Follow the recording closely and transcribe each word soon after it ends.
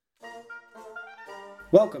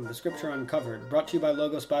Welcome to Scripture Uncovered, brought to you by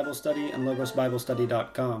Logos Bible Study and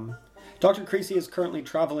logosbiblestudy.com. Dr. Creasy is currently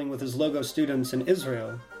traveling with his Logos students in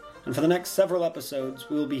Israel, and for the next several episodes,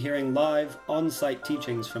 we will be hearing live, on-site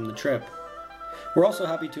teachings from the trip. We're also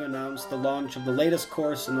happy to announce the launch of the latest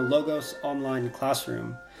course in the Logos online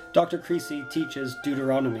classroom. Dr. Creasy teaches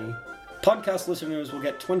Deuteronomy. Podcast listeners will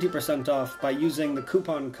get 20% off by using the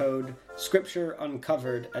coupon code Scripture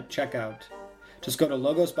Uncovered at checkout. Just go to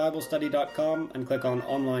logosbiblestudy.com and click on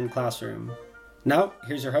Online Classroom. Now,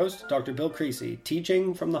 here's your host, Dr. Bill Creasy,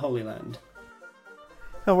 teaching from the Holy Land.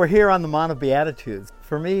 Now we're here on the Mount of Beatitudes.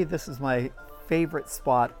 For me, this is my favorite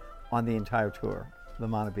spot on the entire tour, the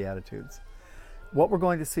Mount of Beatitudes. What we're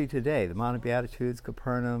going to see today, the Mount of Beatitudes,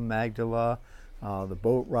 Capernaum, Magdala, the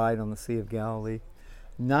boat ride on the Sea of Galilee,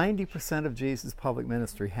 90% of Jesus' public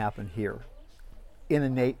ministry happened here,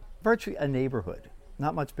 in virtually a neighborhood,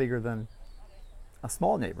 not much bigger than a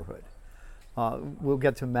small neighborhood. We'll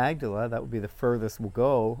get to Magdala. That would be the furthest we'll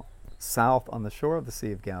go, south on the shore of the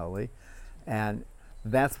Sea of Galilee, and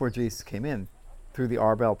that's where Jesus came in, through the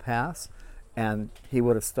Arbel Pass, and he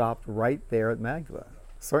would have stopped right there at Magdala,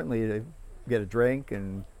 certainly to get a drink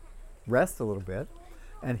and rest a little bit,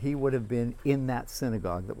 and he would have been in that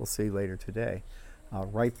synagogue that we'll see later today,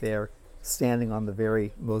 right there, standing on the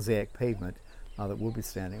very mosaic pavement that we'll be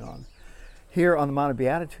standing on. Here on the Mount of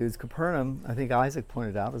Beatitudes, Capernaum, I think Isaac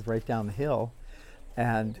pointed out, is right down the hill,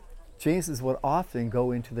 and Jesus would often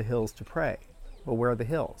go into the hills to pray. Well, where are the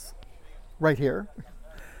hills? Right here.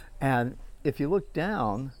 And if you look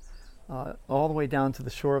down, all the way down to the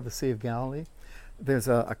shore of the Sea of Galilee, there's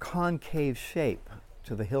a concave shape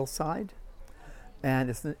to the hillside, and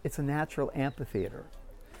it's a natural amphitheater.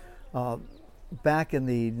 Back in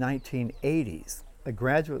the 1980s, a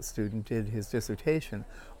graduate student did his dissertation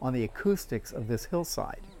on the acoustics of this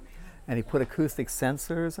hillside. And he put acoustic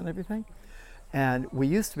sensors and everything. And we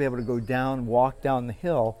used to be able to go down, walk down the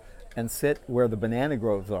hill, and sit where the banana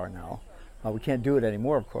groves are now. We can't do it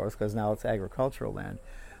anymore, of course, because now it's agricultural land.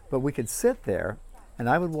 But we could sit there, and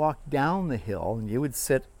I would walk down the hill, and you would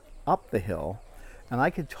sit up the hill, and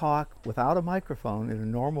I could talk without a microphone in a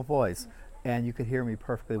normal voice, and you could hear me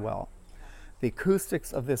perfectly well. The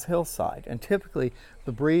acoustics of this hillside, and typically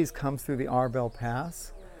the breeze comes through the Arbel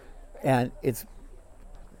Pass, and it's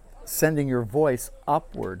sending your voice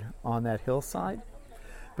upward on that hillside.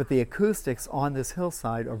 But the acoustics on this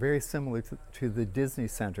hillside are very similar to the Disney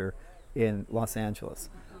Center in Los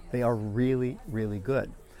Angeles. They are really, really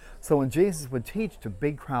good. So when Jesus would teach to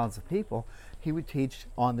big crowds of people, he would teach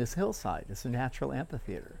on this hillside. It's a natural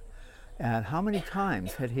amphitheater. And how many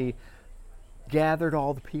times had he gathered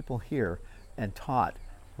all the people here and taught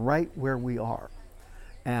right where we are?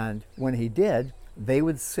 And when he did, they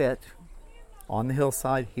would sit on the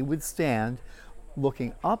hillside, he would stand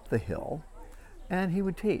looking up the hill, and he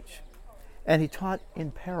would teach. And he taught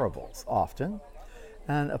in parables often.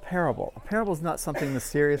 And a parable is not something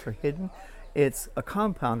mysterious or hidden. It's a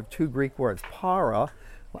compound of two Greek words, para,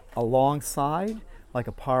 alongside, like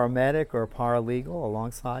a paramedic or a paralegal,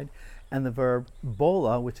 alongside, and the verb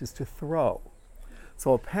bola, which is to throw.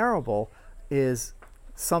 So a parable is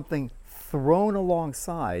something thrown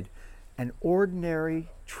alongside an ordinary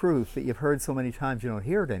truth that you've heard so many times you don't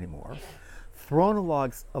hear it anymore, thrown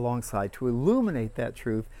alongside to illuminate that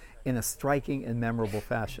truth in a striking and memorable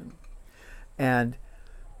fashion. And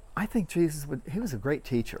I think Jesus he was a great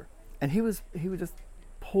teacher, and he would just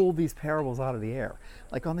pull these parables out of the air,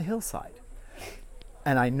 like on the hillside.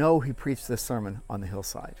 And I know he preached this sermon on the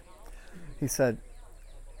hillside. He said,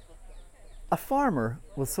 a farmer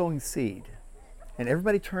was sowing seed, and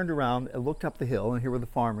everybody turned around and looked up the hill, and here were the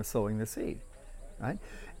farmers sowing the seed, right?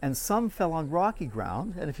 And some fell on rocky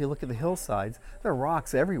ground, and if you look at the hillsides, there are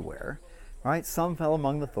rocks everywhere, right? Some fell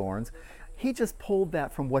among the thorns. He just pulled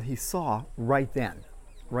that from what he saw right then.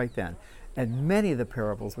 And many of the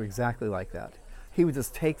parables were exactly like that. He would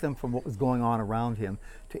just take them from what was going on around him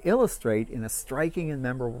to illustrate in a striking and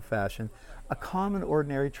memorable fashion a common,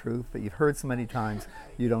 ordinary truth that you've heard so many times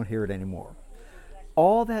you don't hear it anymore.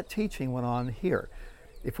 All that teaching went on here.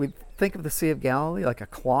 If we think of the Sea of Galilee like a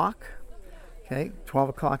clock, okay, 12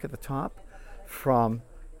 o'clock at the top, from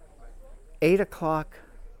 8 o'clock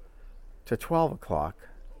to 12 o'clock,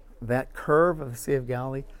 that curve of the Sea of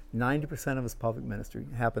Galilee, 90% of his public ministry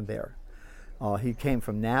happened there. He came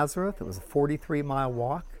from Nazareth. It was a 43-mile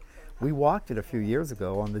walk. We walked it a few years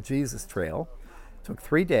ago on the Jesus Trail. It took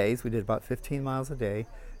 3 days. We did about 15 miles a day,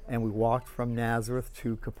 and we walked from Nazareth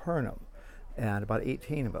to Capernaum, and about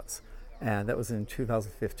 18 of us. And that was in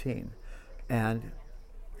 2015. And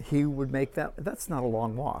he would make that's not a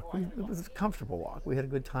long walk. It was a comfortable walk. We had a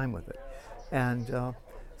good time with it. And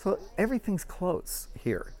So everything's close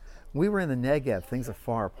here. We were in the Negev, things are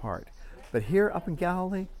far apart. But here up in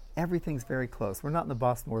Galilee, everything's very close. We're not in the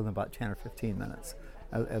bus more than about 10 or 15 minutes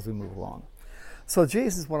as we move along. So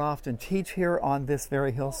Jesus would often teach here on this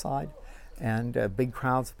very hillside, and big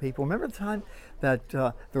crowds of people. Remember the time that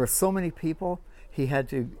there were so many people, he had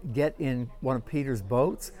to get in one of Peter's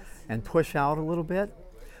boats and push out a little bit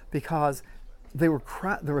because there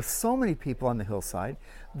were so many people on the hillside,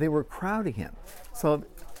 they were crowding him. So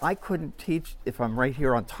I couldn't teach if I'm right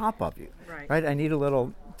here on top of you, right? I need a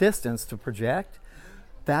little distance to project.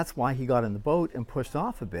 That's why he got in the boat and pushed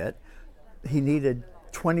off a bit. He needed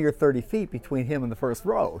 20 or 30 feet between him and the first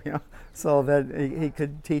row, so that he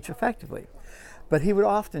could teach effectively. But he would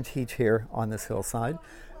often teach here on this hillside,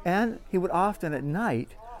 and he would often at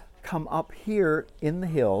night come up here in the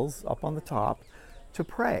hills, up on the top, to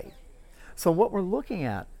pray. So what we're looking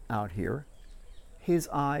at out here, his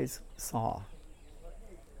eyes saw.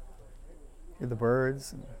 Hear the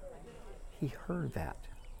birds. He heard that.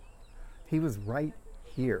 He was right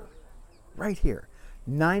here.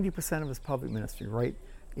 90% of his public ministry right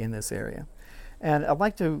in this area. And I'd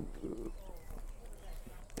like to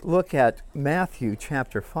look at Matthew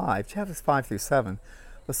chapter 5, chapters 5 through 7,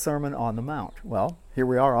 the Sermon on the Mount. Well, here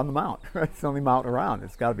we are on the Mount. Right? It's the only mount around.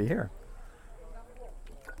 It's got to be here.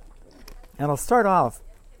 And I'll start off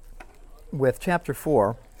with chapter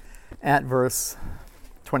 4 at verse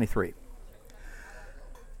 23.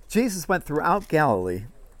 Jesus went throughout Galilee,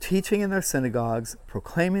 teaching in their synagogues,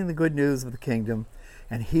 proclaiming the good news of the kingdom,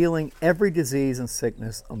 and healing every disease and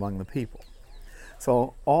sickness among the people.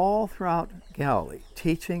 So all throughout Galilee,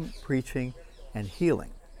 teaching, preaching, and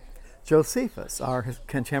healing. Josephus, our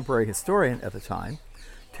contemporary historian at the time,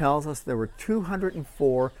 tells us there were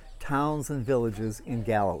 204 towns and villages in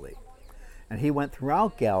Galilee. And he went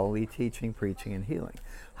throughout Galilee teaching, preaching, and healing.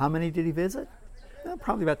 How many did he visit?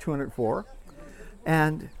 Probably about 204.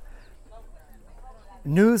 And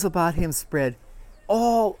news about him spread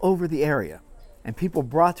all over the area. And people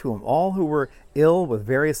brought to him all who were ill with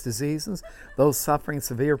various diseases, those suffering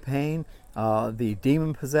severe pain, the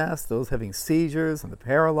demon-possessed, those having seizures, and the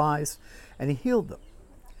paralyzed, and he healed them.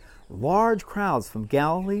 Large crowds from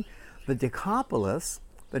Galilee, the Decapolis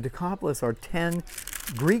are 10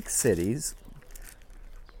 Greek cities,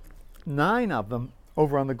 9 of them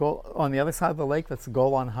over on the other side of the lake, that's the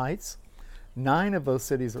Golan Heights. 9 of those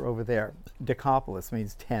cities are over there. Decapolis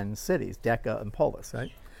means 10 cities, Deca and Polis,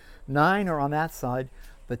 right? 9 are on that side.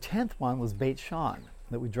 The 10th one was Beit Shan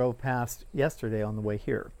that we drove past yesterday on the way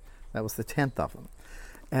here. That was the 10th of them.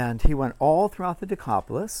 And he went all throughout the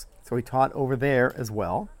Decapolis, so he taught over there as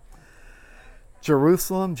well.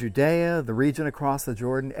 Jerusalem, Judea, the region across the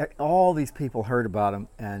Jordan, all these people heard about him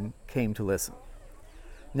and came to listen.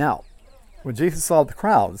 Now, when Jesus saw the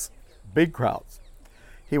crowds, big crowds,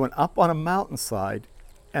 he went up on a mountainside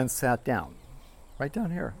and sat down, right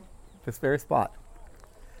down here, this very spot.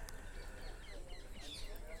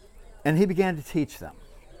 And he began to teach them.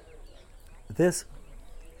 This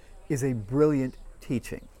is a brilliant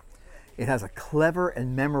teaching. It has a clever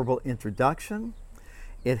and memorable introduction.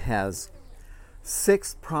 It has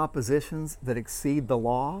 6 propositions that exceed the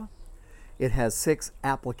law. It has 6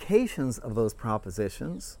 applications of those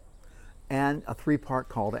propositions and a 3-part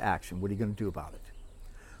call to action. What are you going to do about it?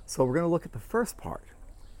 So we're going to look at the first part,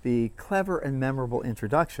 the clever and memorable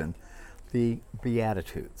introduction, the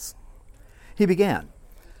Beatitudes. He began,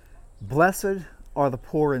 "Blessed are the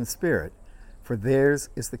poor in spirit, for theirs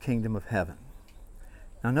is the kingdom of heaven."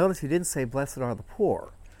 Now notice he didn't say, "Blessed are the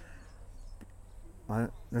poor."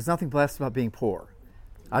 There's nothing blessed about being poor.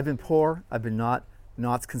 I've been poor, I've been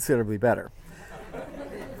not's considerably better.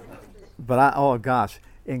 But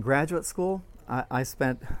in graduate school, I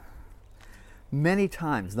spent many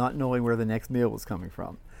times not knowing where the next meal was coming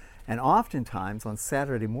from. And oftentimes on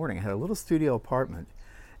Saturday morning, I had a little studio apartment,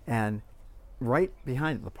 and right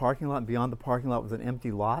behind it, the parking lot, and beyond the parking lot was an empty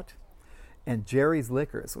lot, and Jerry's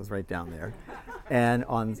Liquors was right down there. And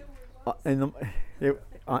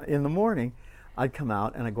in the morning, I'd come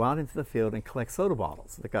out and I'd go out into the field and collect soda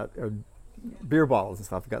bottles beer bottles and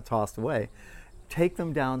stuff that got tossed away, take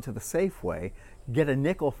them down to the Safeway, get a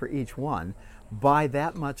nickel for each one, buy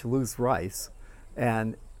that much loose rice,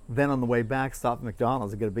 and then on the way back stop at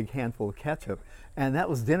McDonald's and get a big handful of ketchup, and that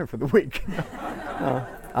was dinner for the week.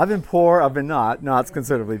 I've been poor, I've been not's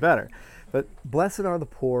considerably better. But blessed are the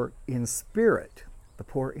poor in spirit,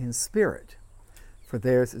 for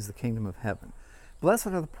theirs is the kingdom of heaven. Blessed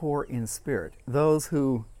are the poor in spirit, those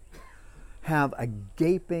who have a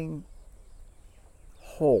gaping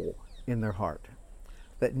hole in their heart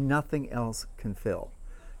that nothing else can fill.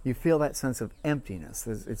 You feel that sense of emptiness.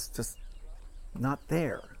 It's just not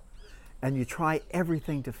there. and you try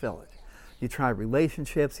everything to fill it. You try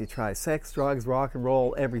relationships, you try sex, drugs, rock and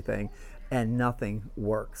roll, everything, and nothing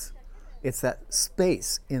works. It's that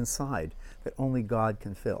space inside that only God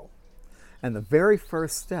can fill. And the very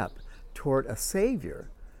first step toward a Savior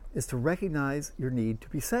is to recognize your need to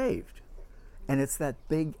be saved. And it's that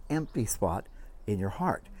big empty spot in your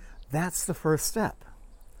heart. That's the first step.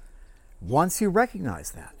 Once you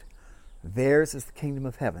recognize that, theirs is the kingdom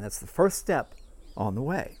of heaven. That's the first step on the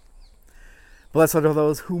way. Blessed are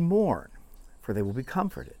those who mourn, for they will be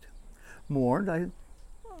comforted. Mourn,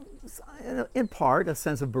 in part, a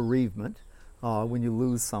sense of bereavement when you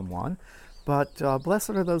lose someone. But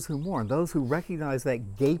blessed are those who mourn, those who recognize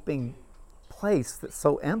that gaping place that's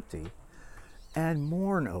so empty and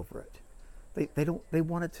mourn over it. They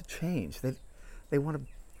want it to change. They want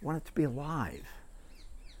it to be alive.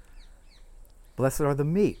 Blessed are the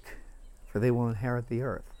meek, for they will inherit the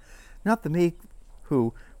earth. Not the meek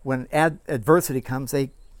who, when adversity comes,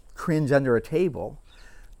 they cringe under a table,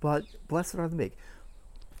 but blessed are the meek.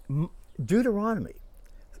 Deuteronomy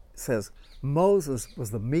says Moses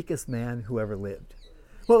was the meekest man who ever lived.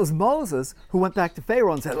 Well, it was Moses who went back to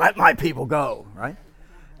Pharaoh and said, "Let my people go," right?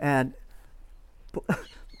 And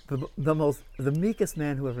the meekest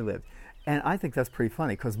man who ever lived. And I think that's pretty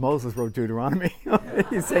funny because Moses wrote Deuteronomy.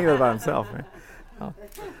 He's saying that about himself, right?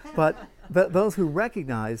 But those who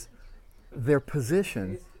recognize their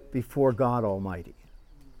position before God Almighty.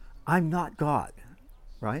 I'm not God,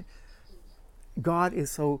 right? God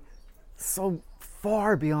is so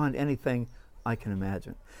far beyond anything I can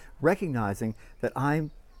imagine. Recognizing that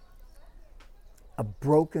I'm a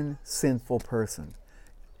broken, sinful person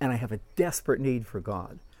and I have a desperate need for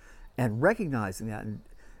God. And recognizing that and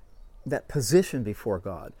that position before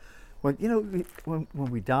God. When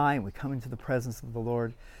we die and we come into the presence of the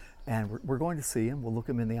Lord and we're going to see Him, we'll look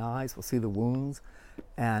Him in the eyes, we'll see the wounds,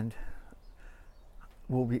 and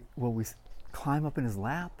will we climb up in His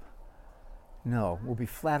lap? No, we'll be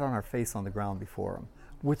flat on our face on the ground before Him,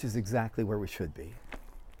 which is exactly where we should be.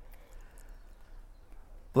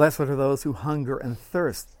 Blessed are those who hunger and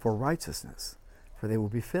thirst for righteousness, for they will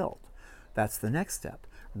be filled. That's the next step.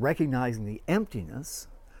 Recognizing the emptiness,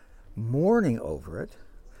 mourning over it,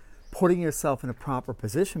 putting yourself in a proper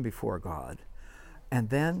position before God, and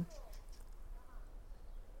then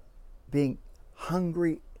being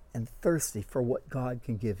hungry and thirsty for what God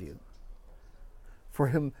can give you, for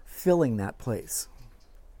Him filling that place.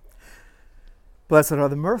 Blessed are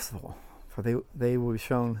the merciful, for they will be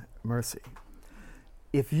shown mercy.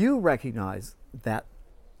 If you recognize that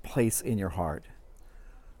place in your heart,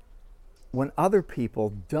 when other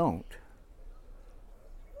people don't,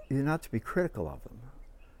 you're not to be critical of them,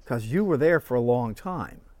 because you were there for a long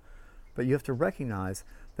time. But you have to recognize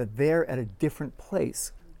that they're at a different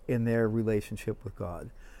place in their relationship with God,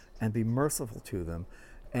 and be merciful to them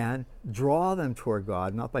and draw them toward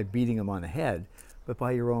God, not by beating them on the head, but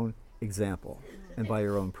by your own example and by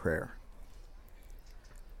your own prayer.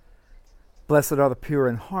 Blessed are the pure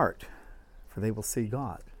in heart, for they will see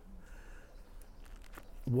God.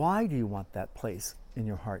 Why do you want that place in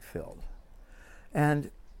your heart filled?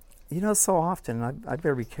 And so often, I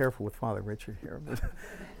better be careful with Father Richard here,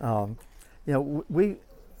 but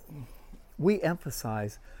we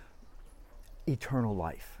emphasize eternal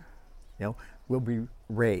life. We'll be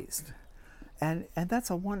raised. And that's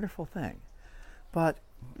a wonderful thing. But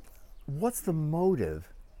what's the motive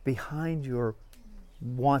behind your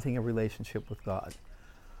wanting a relationship with God?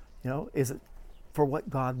 Is it for what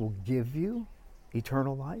God will give you,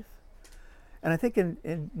 eternal life? And I think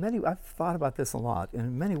in many, I've thought about this a lot,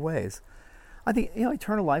 in many ways. I think,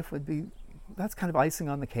 eternal life would be, that's kind of icing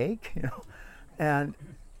on the cake, And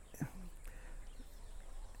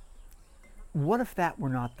what if that were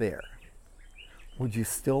not there? Would you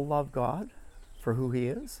still love God for who He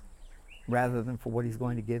is, rather than for what He's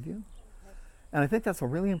going to give you? And I think that's a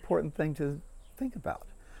really important thing to think about.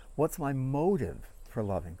 What's my motive for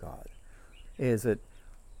loving God? Is it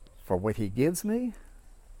for what He gives me?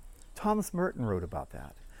 Thomas Merton wrote about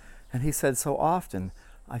that. And he said, so often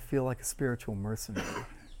I feel like a spiritual mercenary.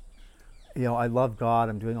 I love God,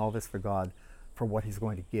 I'm doing all this for God, for what He's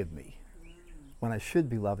going to give me, when I should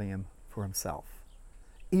be loving Him for Himself,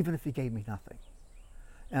 even if He gave me nothing.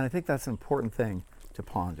 And I think that's an important thing to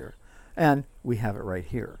ponder. And we have it right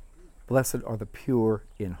here. Blessed are the pure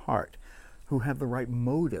in heart, who have the right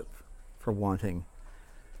motive for wanting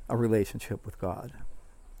a relationship with God.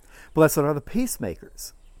 Blessed are the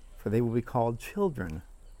peacemakers, for they will be called children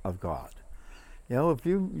of God. If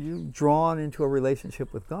you've drawn into a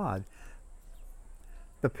relationship with God,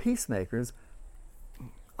 the peacemakers,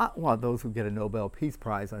 those who get a Nobel Peace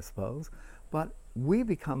Prize, I suppose, but we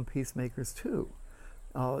become peacemakers too,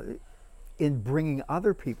 in bringing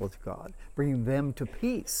other people to God, bringing them to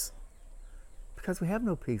peace, because we have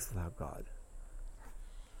no peace without God.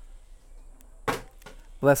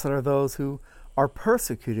 Blessed are those who are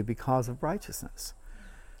persecuted because of righteousness.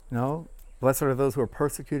 No, blessed are those who are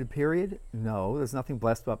persecuted, period. No, there's nothing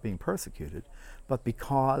blessed about being persecuted, but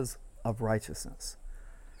because of righteousness.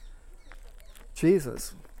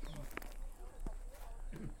 Jesus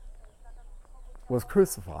was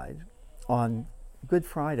crucified on Good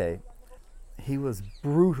Friday. He was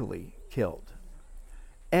brutally killed.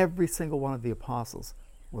 Every single one of the apostles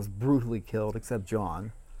was brutally killed except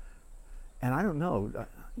John. And I don't know,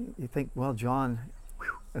 you think, well, John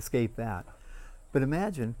escaped that. But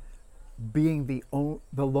imagine being the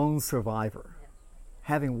lone survivor,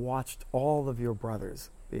 having watched all of your brothers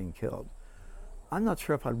being killed. I'm not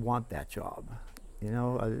sure if I'd want that job.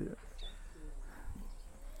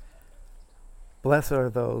 Blessed are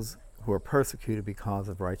those who are persecuted because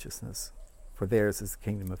of righteousness, for theirs is the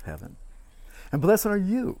kingdom of heaven. And blessed are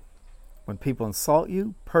you when people insult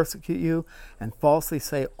you, persecute you, and falsely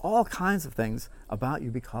say all kinds of things about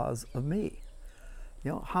you because of me.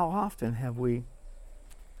 How often have we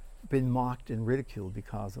been mocked and ridiculed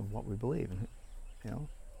because of what we believe? And,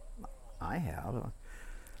 I have.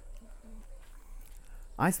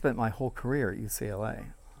 I spent my whole career at UCLA,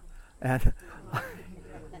 and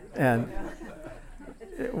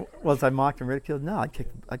was I mocked and ridiculed? No,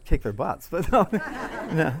 I'd kick their butts, but no.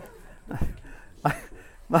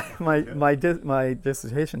 My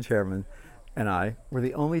dissertation chairman and I were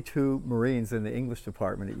the only two Marines in the English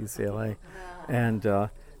department at UCLA, and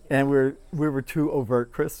we were two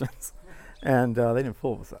overt Christians, and they didn't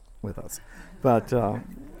fool with us, but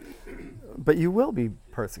you will be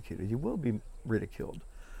persecuted, you will be ridiculed,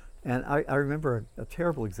 and I remember a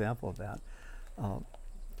terrible example of that.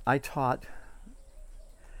 I taught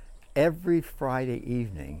every Friday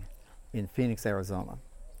evening in Phoenix, Arizona.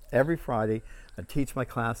 Every Friday, I'd teach my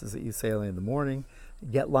classes at UCLA in the morning,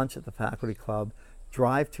 get lunch at the faculty club,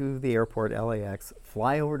 drive to the airport, LAX,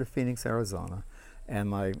 fly over to Phoenix, Arizona, and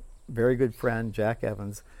my very good friend, Jack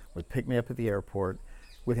Evans, would pick me up at the airport.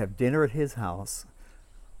 We'd have dinner at his house,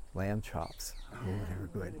 lamb chops, they were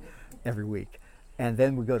good, every week. And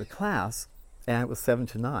then we'd go to class, and it was 7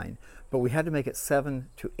 to 9. But we had to make it 7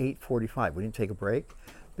 to 8:45. We didn't take a break,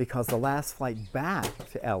 because the last flight back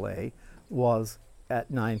to LA was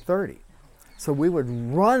at 9:30. So we would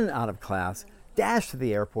run out of class, dash to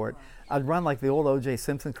the airport. I'd run like the old O.J.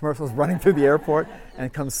 Simpson commercials, running through the airport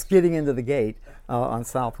and come skidding into the gate on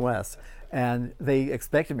Southwest. And they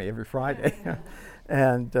expected me every Friday.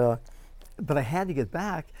 But I had to get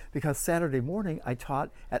back because Saturday morning I taught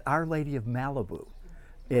at Our Lady of Malibu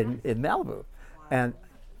in Malibu. And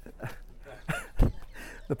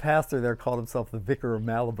the pastor there called himself the Vicar of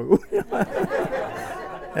Malibu.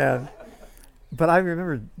 But I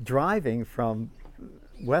remember driving from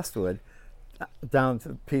Westwood down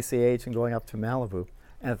to PCH and going up to Malibu.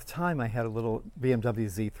 And at the time, I had a little BMW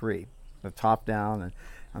Z3, the top down, and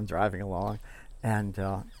I'm driving along. And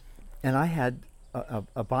I had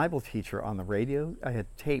a Bible teacher on the radio. I had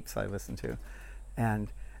tapes I listened to. And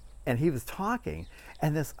he was talking,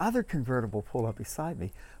 and this other convertible pulled up beside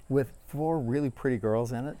me with 4 really pretty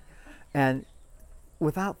girls in it. And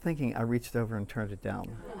without thinking, I reached over and turned it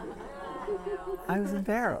down. I was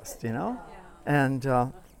embarrassed, and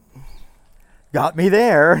got me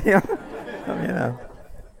there.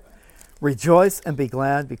 Rejoice and be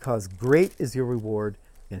glad, because great is your reward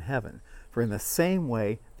in heaven. For in the same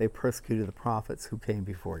way they persecuted the prophets who came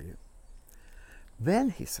before you. Then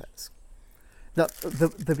he says,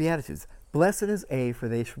 the Beatitudes, blessed is A, for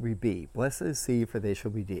they shall be B. Blessed is C, for they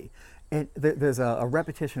shall be D. And there's a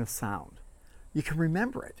repetition of sound. You can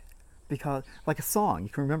remember it, because like a song, you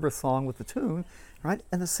can remember a song with the tune, right?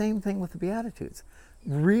 And the same thing with the Beatitudes.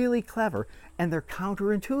 Really clever, and they're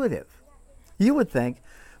counterintuitive. You would think,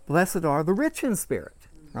 blessed are the rich in spirit,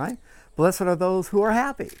 right? Blessed are those who are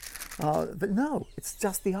happy. But no, it's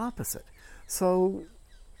just the opposite. So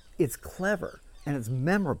it's clever, and it's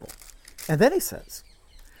memorable. And then he says,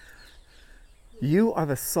 you are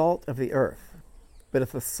the salt of the earth, but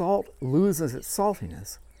if the salt loses its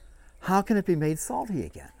saltiness, how can it be made salty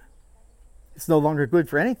again? It's no longer good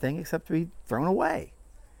for anything except to be thrown away.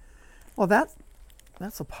 Well, that's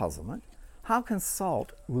a puzzlement. How can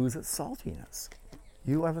salt lose its saltiness?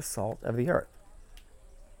 You are the salt of the earth.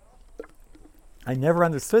 I never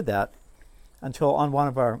understood that until on one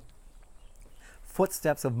of our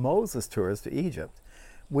Footsteps of Moses tours to Egypt.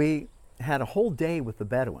 We had a whole day with the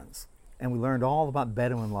Bedouins, and we learned all about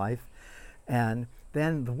Bedouin life. And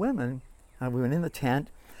then the women, we went in the tent,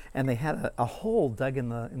 and they had a hole dug in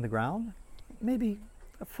the ground, maybe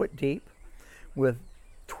a foot deep, with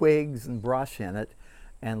twigs and brush in it,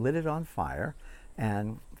 and lit it on fire,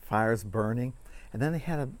 and fire's burning. And then they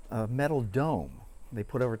had a metal dome they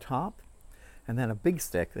put over top, and then a big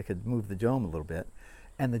stick that could move the dome a little bit.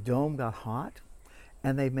 And the dome got hot,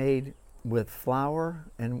 and they made, with flour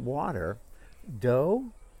and water,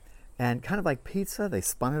 dough, and kind of like pizza, they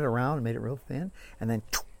spun it around and made it real thin, and then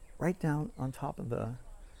right down on top of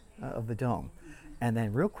the dome. And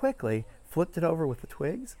then real quickly, flipped it over with the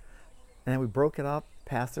twigs, and then we broke it up,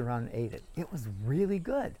 passed it around, and ate it. It was really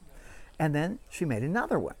good. And then she made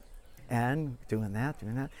another one, and doing that,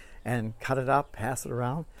 and cut it up, passed it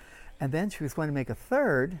around. And then she was going to make a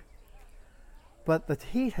third, but the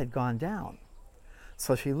heat had gone down.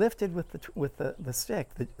 So she lifted with the stick,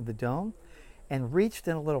 the dome, and reached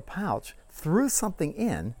in a little pouch, threw something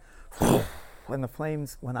in, when the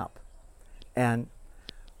flames went up. And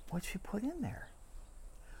what'd she put in there?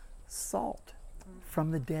 Salt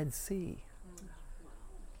from the Dead Sea.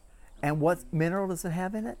 And what mineral does it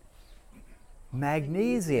have in it?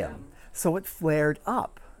 Magnesium. So it flared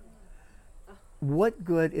up. What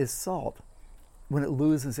good is salt when it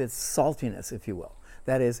loses its saltiness, if you will?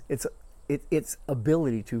 That is, its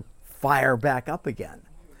ability to fire back up again.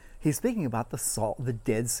 He's speaking about the salt, the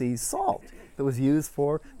Dead Sea salt that was used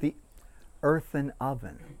for the earthen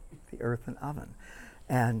oven. The earthen oven.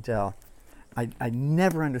 And I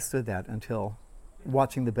never understood that until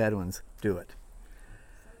watching the Bedouins do it.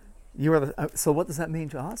 So what does that mean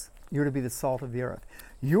to us? You're to be the salt of the earth.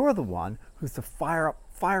 You're the one who's to fire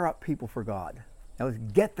up people for God. Now,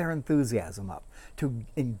 get their enthusiasm up, to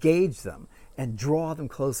engage them and draw them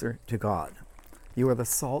closer to God. You are the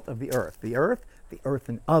salt of the earth, the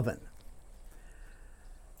earthen oven.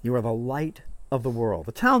 You are the light of the world.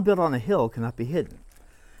 The town built on a hill cannot be hidden.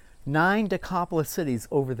 9 Decapolis cities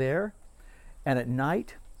over there, and at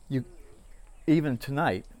night, even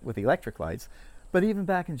tonight with the electric lights, but even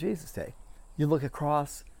back in Jesus' day, you look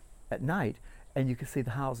across at night and you can see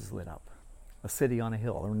the houses lit up. A city on a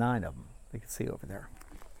hill, or 9 of them they could see over there.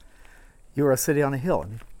 You are a city on a hill,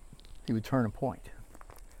 and he would turn and point.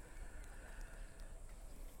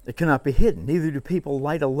 It cannot be hidden. Neither do people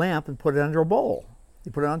light a lamp and put it under a bowl.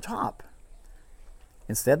 They put it on top.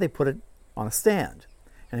 Instead, they put it on a stand,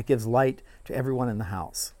 and it gives light to everyone in the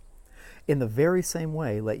house. In the very same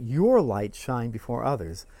way, let your light shine before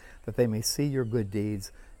others, that they may see your good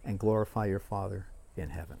deeds and glorify your Father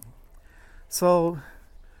in heaven. So,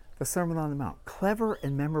 the Sermon on the Mount, clever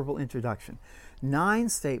and memorable introduction. 9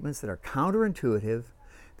 statements that are counterintuitive,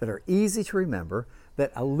 that are easy to remember,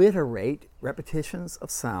 that alliterate repetitions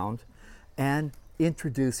of sound, and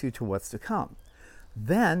introduce you to what's to come.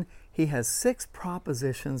 Then he has 6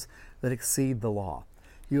 propositions that exceed the law.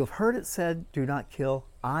 You have heard it said, do not kill,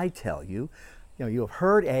 I tell you. You have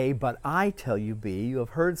heard A, but I tell you B. You have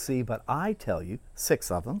heard C, but I tell you,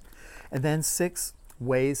 6 of them. And then 6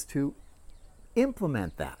 ways to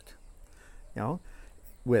implement that,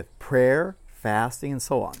 with prayer, fasting, and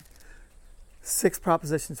so on. 6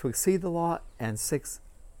 propositions to exceed the law and 6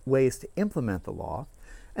 ways to implement the law,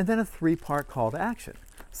 and then a 3-part call to action.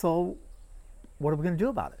 So what are we going to do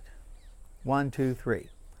about it? 1, 2, 3.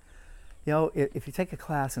 If you take a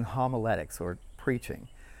class in homiletics or preaching,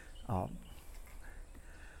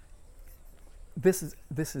 this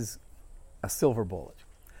is a silver bullet.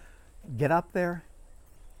 Get up there,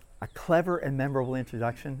 a clever and memorable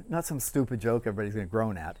introduction, not some stupid joke everybody's going to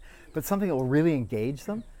groan at, but something that will really engage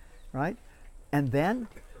them, right? And then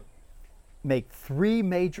make 3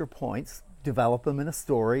 major points, develop them in a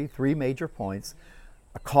story, 3 major points,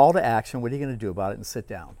 a call to action, what are you going to do about it, and sit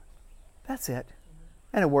down. That's it.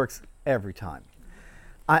 And it works every time.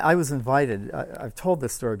 I was invited, I've told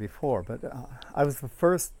this story before, but I was the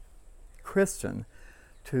first Christian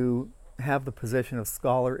to have the position of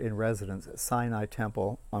scholar in residence at Sinai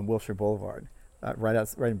Temple on Wilshire Boulevard, right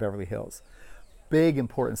in Beverly Hills. Big,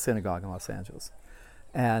 important synagogue in Los Angeles.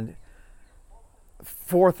 And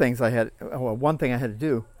 4 things one thing I had to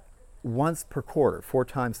do once per quarter, 4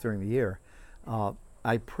 times during the year.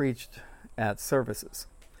 I preached at services,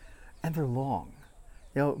 and they're long.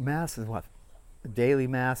 Mass is what? A daily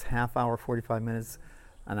Mass, half hour, 45 minutes,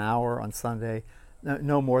 an hour on Sunday.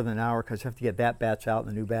 No more than an hour, because you have to get that batch out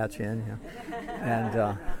and the new batch in,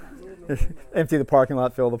 and empty the parking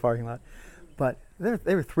lot, fill the parking lot. But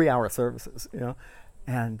they were 3-hour services,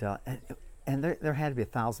 and there had to be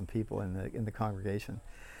 1,000 people in the congregation,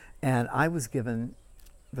 and I was given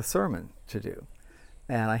the sermon to do,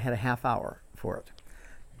 and I had a half hour for it,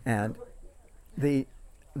 and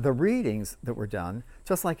the readings that were done,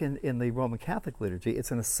 just like in the Roman Catholic liturgy,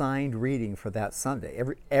 it's an assigned reading for that Sunday.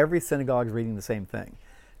 Every synagogue is reading the same thing,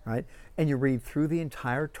 right? And you read through the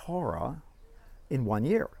entire Torah in 1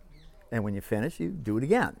 year. And when you finish, you do it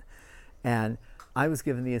again. And I was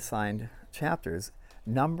given the assigned chapters,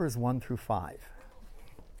 Numbers 1 through 5.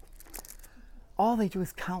 All they do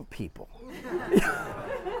is count people.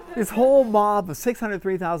 This whole mob of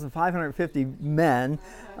 603,550 men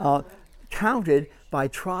counted by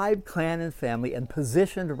tribe, clan, and family and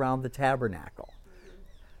positioned around the tabernacle.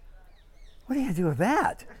 What are you going to do with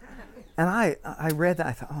that? And I read that.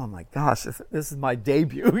 I thought, oh my gosh, this is my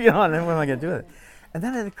debut. And what am I going to do with it? And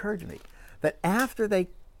then it occurred to me that after they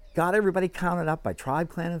got everybody counted up by tribe,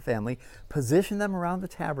 clan, and family, positioned them around the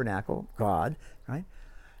tabernacle, God, right?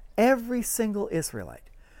 Every single Israelite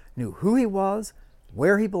knew who he was,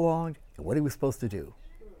 where he belonged, and what he was supposed to do.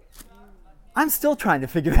 I'm still trying to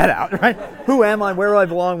figure that out, right? Who am I? Where do I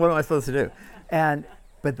belong? What am I supposed to do?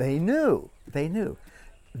 But they knew.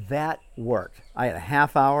 That worked. I had a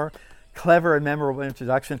half hour, clever and memorable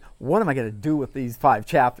introduction. What am I going to do with these 5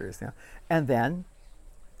 chapters? And then,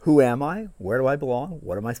 who am I? Where do I belong?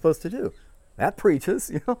 What am I supposed to do? That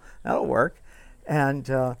preaches, that'll work. And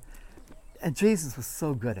Jesus was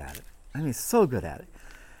so good at it. I mean, so good at it.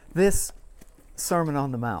 This Sermon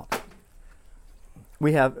on the Mount,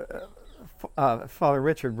 we have Father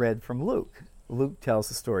Richard read from Luke. Luke tells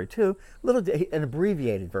the story too, an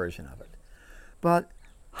abbreviated version of it. But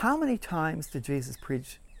how many times did Jesus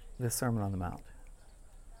preach this Sermon on the Mount?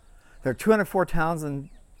 There are 204 towns in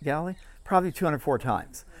Galilee, probably 204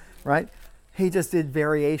 times, right? He just did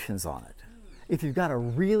variations on it. If you've got a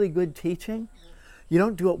really good teaching, you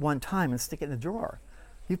don't do it one time and stick it in a drawer.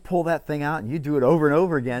 You pull that thing out and you do it over and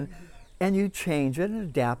over again, and you change it and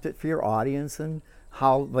adapt it for your audience and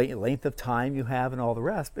how length of time you have and all the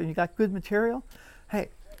rest. But you got good material. Hey,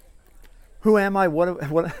 who am I? Where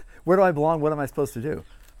do I belong? What am I supposed to do?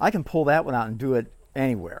 I can pull that one out and do it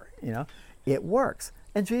anywhere. It works.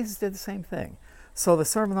 And Jesus did the same thing. So the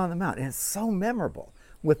Sermon on the Mount, and it's so memorable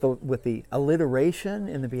with the alliteration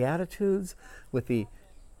in the Beatitudes, with the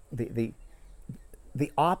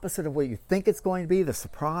opposite of what you think it's going to be, the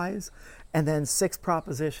surprise, and then 6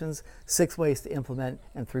 propositions, 6 ways to implement,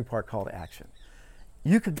 and 3-part call to action.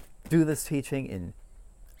 You could do this teaching in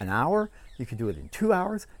an hour, you could do it in 2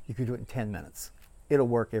 hours, you could do it in 10 minutes. It'll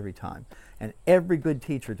work every time. And every good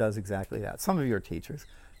teacher does exactly that. Some of you are teachers.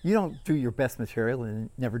 You don't do your best material and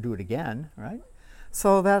never do it again, right?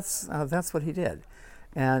 So that's what he did.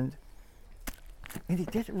 And he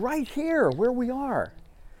did it right here where we are.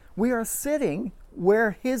 We are sitting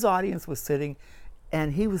where his audience was sitting,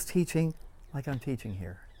 and he was teaching like I'm teaching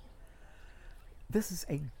here. This is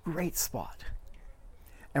a great spot.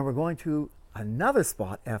 And we're going to another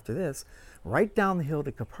spot after this, right down the hill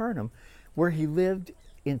to Capernaum, where he lived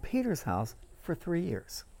in Peter's house for 3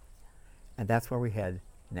 years. And that's where we head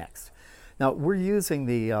next. Now, we're using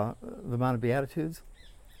the Mount of Beatitudes.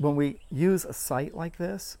 When we use a site like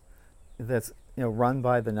this, that's run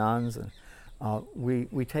by the nuns, and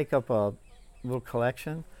we take up a little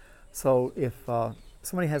collection. So if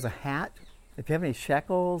somebody has a hat, if you have any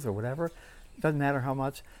shekels or whatever, it doesn't matter how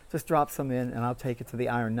much, just drop some in, and I'll take it to the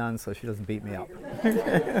Iron Nun so she doesn't beat me up.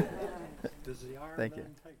 Thank you.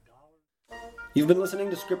 You've been listening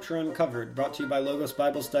to Scripture Uncovered, brought to you by Logos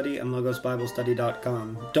Bible Study and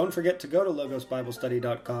LogosBibleStudy.com. Don't forget to go to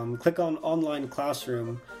LogosBibleStudy.com, click on Online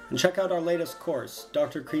Classroom, and check out our latest course,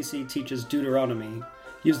 Dr. Creasy Teaches Deuteronomy.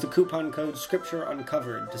 Use the coupon code Scripture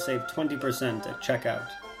Uncovered to save 20% at checkout.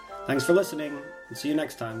 Thanks for listening, and see you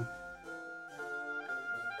next time.